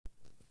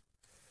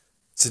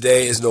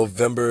Today is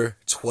November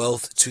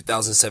 12th,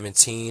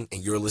 2017,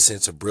 and you're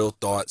listening to Brill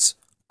Thoughts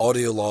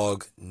audio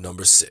log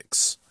number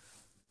 6.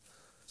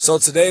 So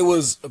today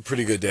was a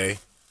pretty good day.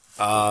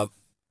 Uh,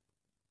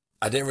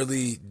 I didn't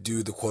really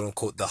do the quote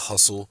unquote the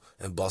hustle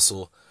and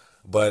bustle,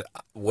 but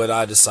what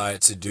I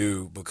decided to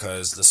do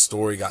because the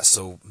story got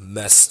so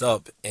messed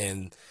up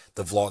in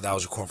the vlog that I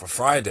was recording for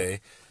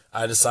Friday,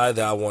 I decided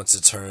that I want to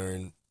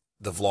turn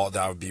the vlog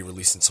that I would be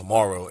releasing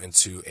tomorrow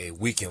into a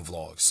weekend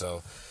vlog.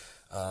 So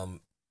um,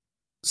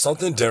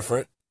 something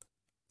different.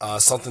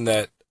 Something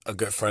that a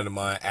good friend of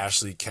mine,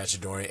 Ashley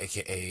Catchadorian,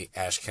 aka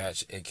Ash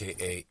Catch,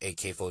 aka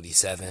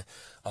AK47,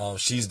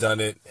 she's done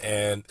it,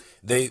 and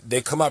they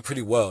come out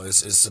pretty well.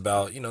 It's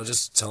about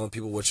just telling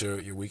people what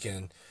your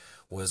weekend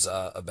was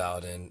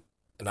about, and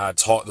I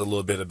talked a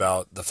little bit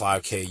about the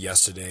 5K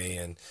yesterday,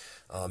 and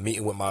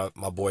meeting with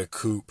my boy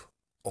Coop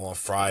on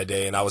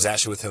Friday, and I was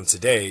actually with him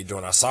today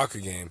during our soccer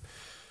game.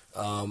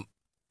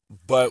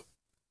 But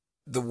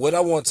the what I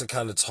want to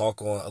kind of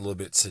talk on a little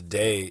bit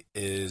today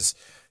is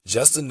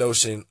just the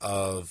notion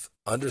of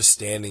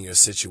understanding your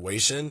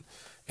situation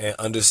and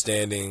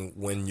understanding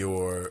when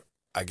you're,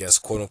 I guess,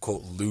 quote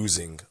unquote,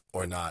 losing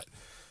or not.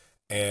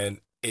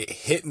 And it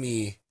hit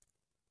me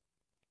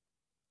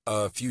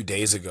a few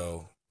days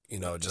ago,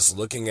 just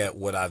looking at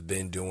what I've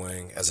been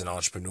doing as an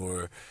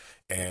entrepreneur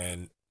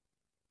and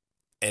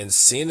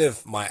seeing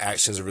if my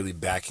actions are really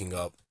backing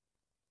up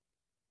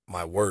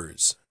my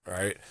words,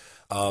 right?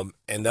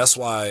 And that's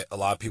why a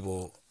lot of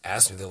people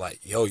ask me, they're like,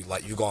 yo,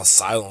 like you gone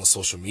silent on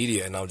social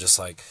media. And I'm just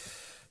like,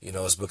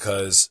 it's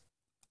because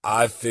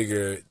I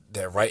figure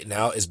that right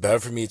now it's better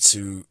for me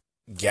to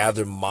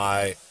gather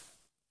my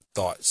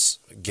thoughts,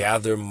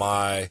 gather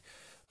my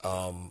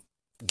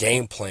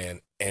game plan,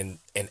 and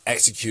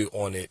execute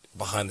on it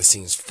behind the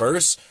scenes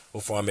first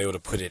before I'm able to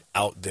put it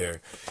out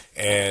there.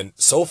 And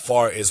so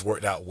far, it's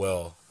worked out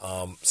well.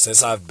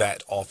 Since I've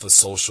backed off of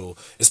social,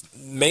 it's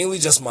mainly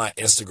just my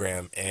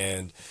Instagram,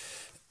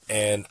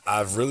 and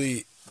I've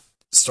really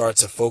started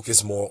to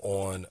focus more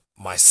on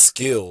my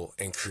skill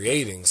in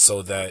creating,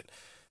 so that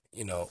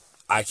you know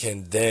I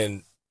can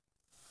then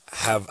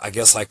have, I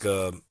guess, like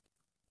a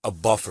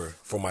buffer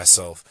for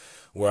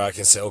myself where I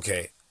can say,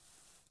 okay,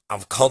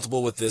 I'm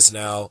comfortable with this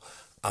now.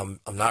 I'm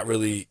not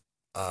really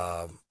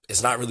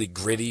it's not really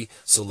gritty,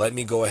 so let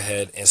me go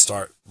ahead and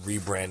start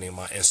rebranding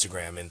my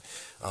Instagram.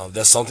 And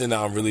that's something that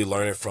I'm really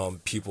learning from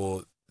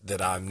people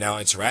that I'm now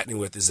interacting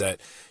with, is that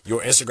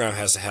your Instagram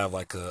has to have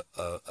like a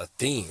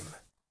theme.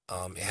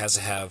 It has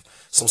to have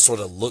some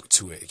sort of look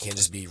to it. It can't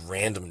just be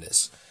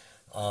randomness.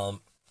 And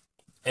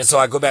so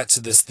I go back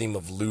to this theme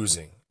of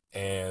losing.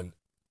 And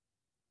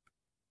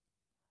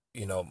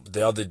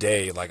the other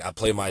day, like, I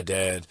play my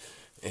dad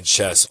in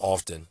chess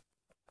often,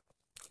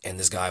 and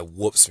this guy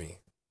whoops me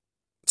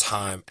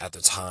time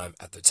after time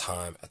after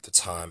time after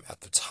time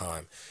after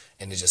time.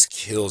 And it just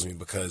kills me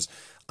because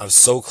I'm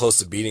so close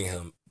to beating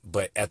him,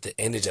 but at the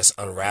end it just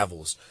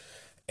unravels.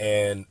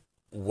 And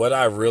what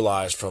I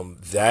realized from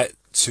that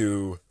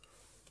to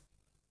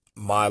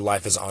my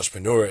life as an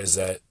entrepreneur is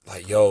that,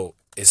 like, yo,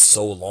 it's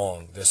so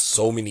long. There's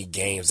so many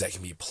games that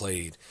can be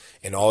played,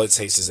 and all it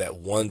takes is that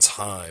one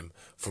time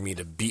for me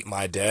to beat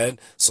my dad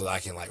so that I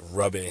can, like,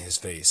 rub it in his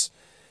face.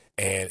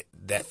 And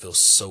that feels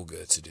so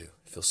good to do.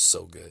 It feels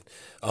so good.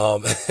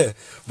 Um,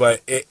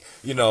 but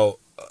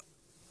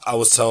I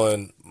was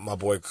telling my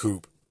boy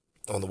Coop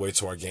on the way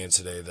to our game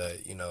today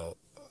that,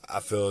 I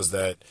feel as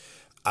that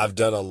I've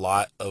done a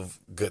lot of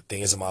good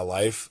things in my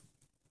life,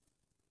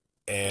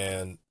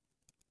 and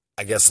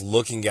I guess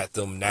looking at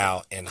them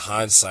now in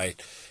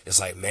hindsight, it's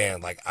like,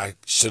 man, like I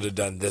should have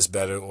done this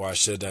better, or I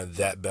should have done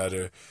that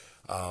better.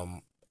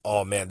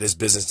 Oh man, this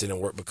business didn't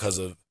work because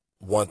of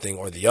one thing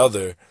or the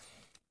other.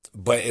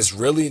 But it's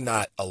really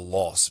not a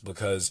loss,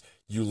 because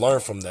you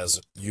learn from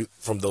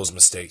those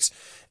mistakes,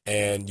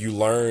 and you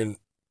learn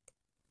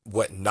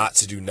what not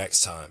to do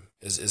next time.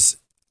 Is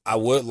I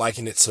would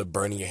liken it to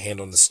burning your hand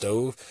on the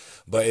stove,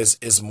 but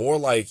it's more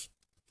like,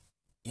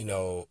 you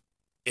know,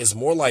 it's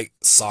more like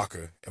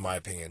soccer, in my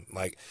opinion.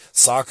 Like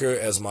soccer,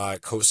 as my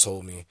coach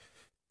told me,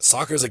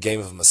 soccer is a game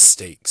of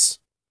mistakes,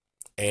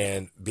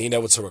 and being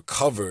able to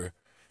recover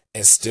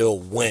and still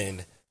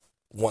win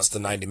once the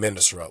 90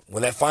 minutes are up.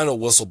 When that final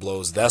whistle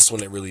blows, that's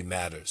when it really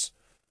matters,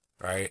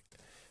 right?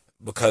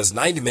 Because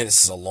 90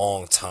 minutes is a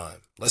long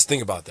time. Let's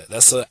think about that.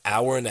 That's an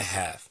hour and a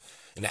half.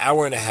 An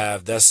hour and a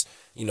half, that's,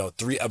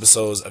 3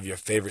 episodes of your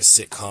favorite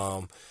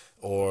sitcom,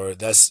 or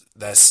that's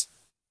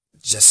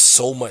just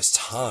so much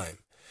time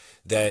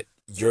that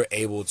you're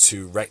able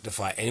to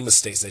rectify any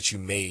mistakes that you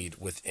made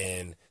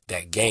within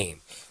that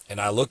game.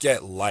 And I look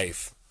at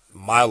life,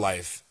 my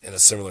life, in a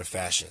similar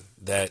fashion,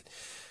 that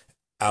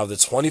out of the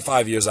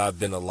 25 years I've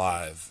been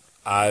alive,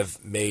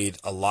 I've made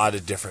a lot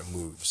of different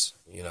moves.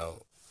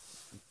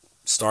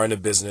 Starting a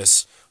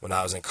business when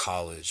I was in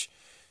college,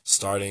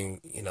 starting,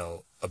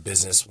 a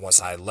business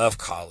once I left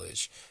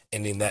college,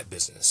 ending that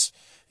business,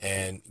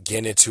 and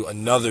getting into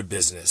another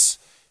business,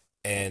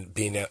 and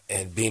being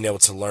able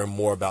to learn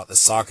more about the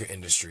soccer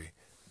industry,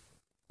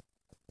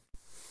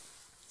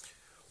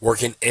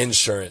 working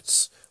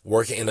insurance,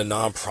 working in a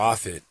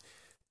nonprofit,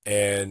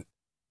 and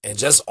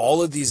just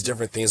all of these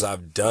different things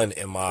I've done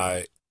in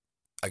my,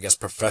 I guess,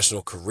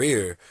 professional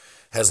career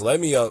has led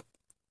me up,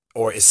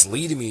 or it's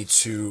leading me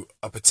to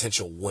a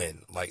potential win,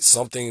 like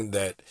something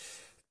that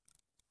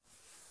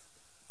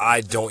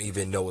I don't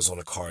even know is on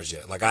the cards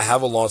yet. Like I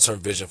have a long-term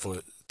vision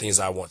for things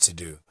I want to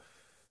do,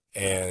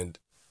 and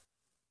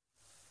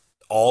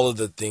all of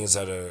the things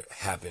that are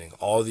happening,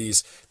 all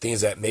these things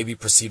that may be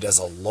perceived as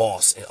a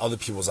loss in other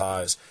people's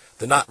eyes,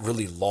 they're not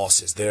really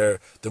losses. They're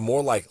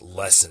more like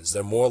lessons.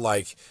 They're more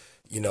like,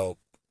 you know,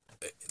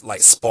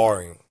 like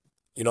sparring.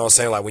 You know what I'm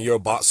saying? Like when you're a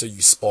boxer,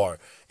 you spar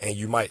and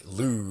you might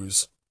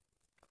lose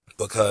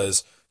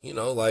because,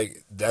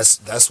 like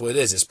that's what it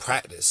is. It's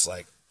practice.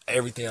 Like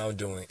everything I'm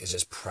doing is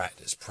just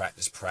practice,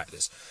 practice,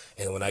 practice.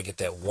 And when I get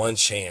that one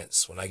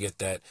chance, when I get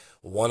that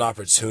one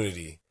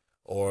opportunity,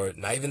 or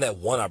not even that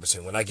one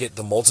opportunity, when I get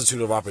the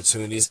multitude of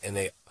opportunities and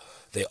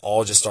they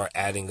all just start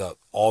adding up,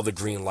 all the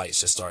green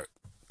lights just start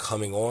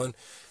coming on,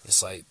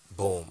 it's like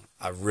boom,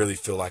 I really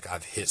feel like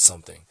I've hit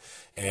something.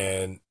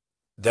 And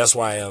that's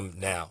where I am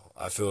now.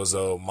 I feel as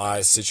though my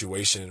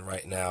situation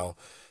right now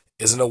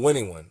isn't a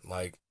winning one.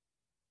 Like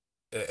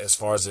as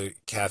far as the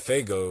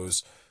cafe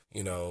goes,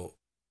 you know,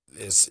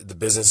 it's the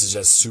business is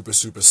just super,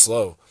 super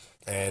slow.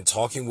 And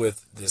talking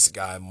with this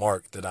guy,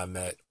 Mark, that I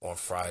met on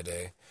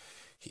Friday,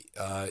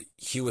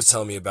 he was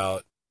telling me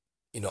about,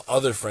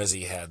 other friends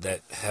he had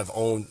that have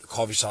owned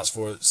coffee shops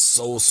for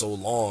so, so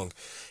long,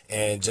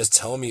 and just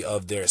tell me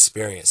of their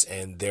experience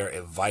and their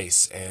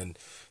advice. And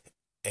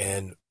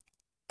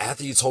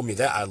after you told me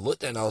that, I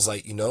looked at it and I was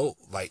like,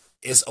 like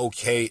it's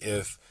okay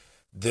if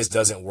this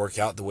doesn't work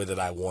out the way that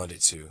I want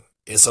it to.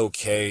 It's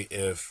okay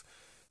if,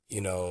 you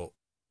know,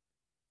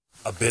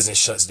 a business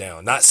shuts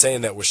down. Not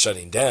saying that we're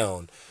shutting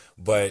down,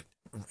 but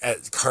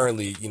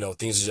currently,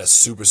 things are just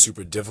super,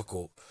 super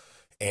difficult.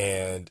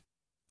 And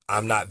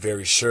I'm not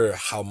very sure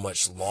how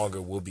much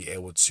longer we'll be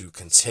able to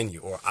continue,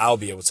 or I'll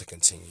be able to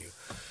continue.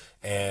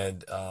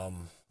 And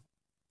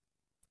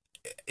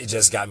it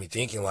just got me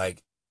thinking,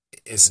 like,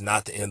 it's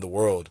not the end of the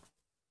world.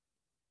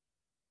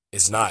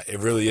 It's not. It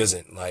really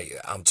isn't. Like,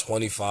 I'm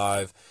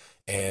 25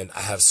 and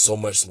I have so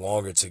much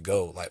longer to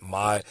go. Like,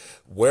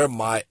 where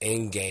my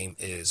end game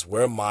is,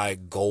 where my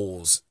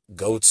goals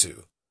go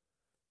to,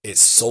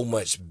 it's so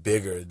much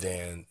bigger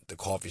than the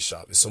coffee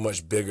shop. It's so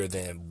much bigger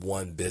than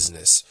one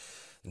business.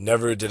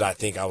 Never did I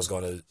think I was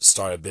going to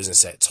start a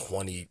business at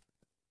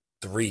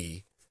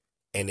 23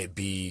 and it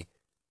be,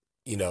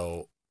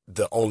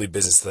 the only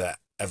business that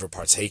I ever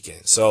partake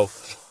in. So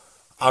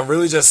I'm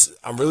really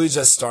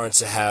just starting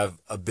to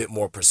have a bit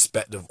more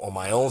perspective on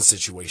my own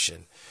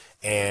situation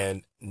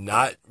and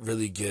not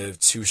really give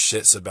two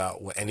shits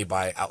about what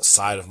anybody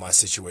outside of my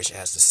situation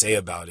has to say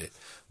about it,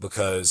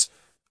 because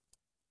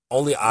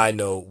only I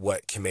know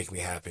what can make me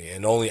happy,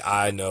 and only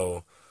I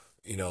know,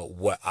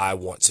 what I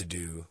want to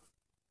do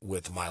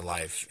with my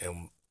life,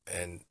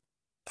 and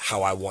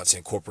how I want to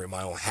incorporate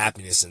my own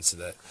happiness into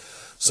that.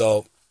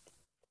 So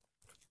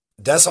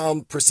that's how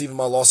I'm perceiving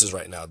my losses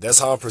right now. That's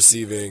how I'm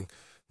perceiving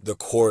the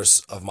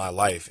course of my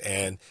life.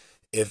 And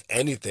if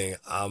anything,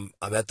 I'm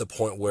at the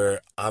point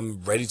where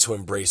I'm ready to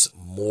embrace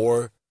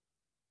more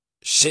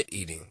shit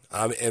eating.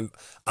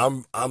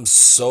 I'm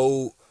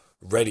so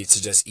ready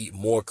to just eat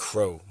more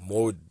crow,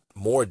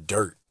 more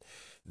dirt,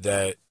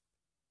 that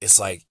it's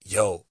like,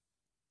 yo,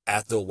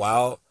 after a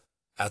while,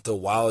 after a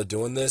while of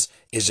doing this,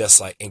 it's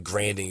just like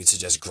ingrained in you to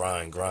just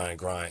grind, grind,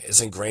 grind.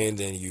 It's ingrained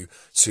in you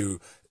to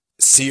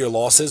see your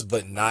losses,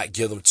 but not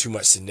give them too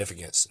much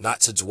significance, not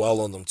to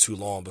dwell on them too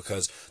long,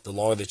 because the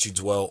longer that you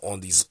dwell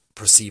on these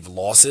perceived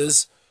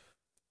losses,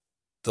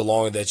 the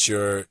longer that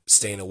you're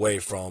staying away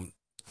from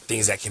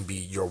things that can be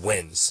your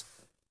wins.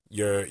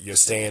 You're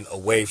staying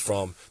away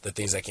from the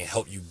things that can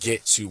help you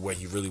get to where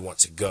you really want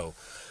to go.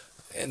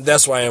 And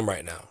that's where I am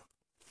right now.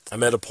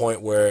 I'm at a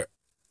point where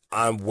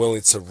I'm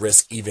willing to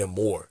risk even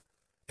more.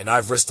 And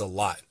I've risked a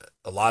lot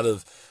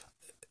of,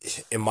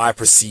 in my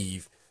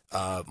perceived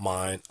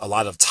mind, a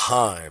lot of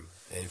time.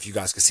 And if you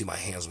guys can see my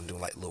hands, I'm doing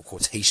like little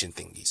quotation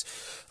thingies.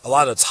 A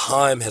lot of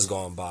time has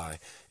gone by,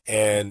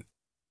 and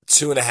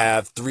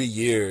 2.5, 3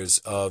 years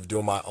of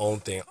doing my own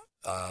thing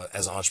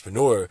as an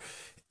entrepreneur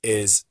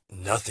is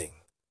nothing.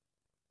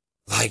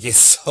 Like it's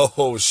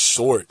so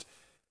short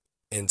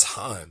in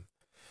time.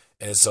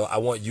 And so I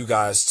want you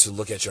guys to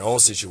look at your own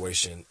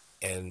situation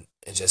and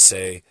just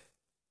say,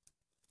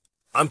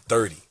 I'm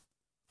 30.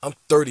 I'm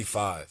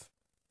 35.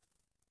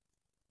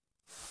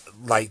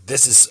 Like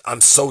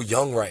I'm so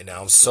young right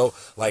now. I'm so,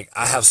 like,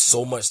 I have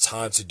so much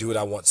time to do what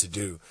I want to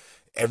do.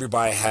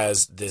 Everybody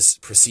has this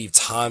perceived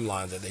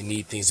timeline that they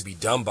need things to be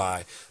done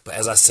by. But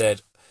as I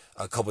said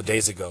a couple of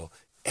days ago,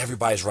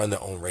 everybody's running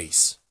their own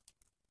race.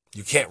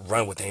 You can't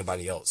run with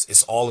anybody else.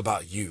 It's all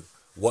about you.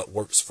 What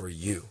works for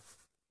you.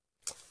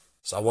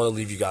 So I want to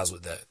leave you guys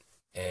with that.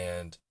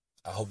 And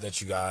I hope that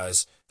you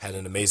guys had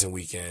an amazing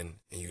weekend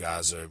and you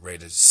guys are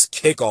ready to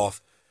kick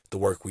off the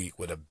work week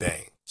with a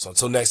bang. So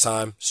until next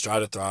time,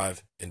 strive to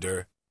thrive,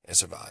 endure, and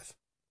survive.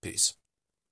 Peace.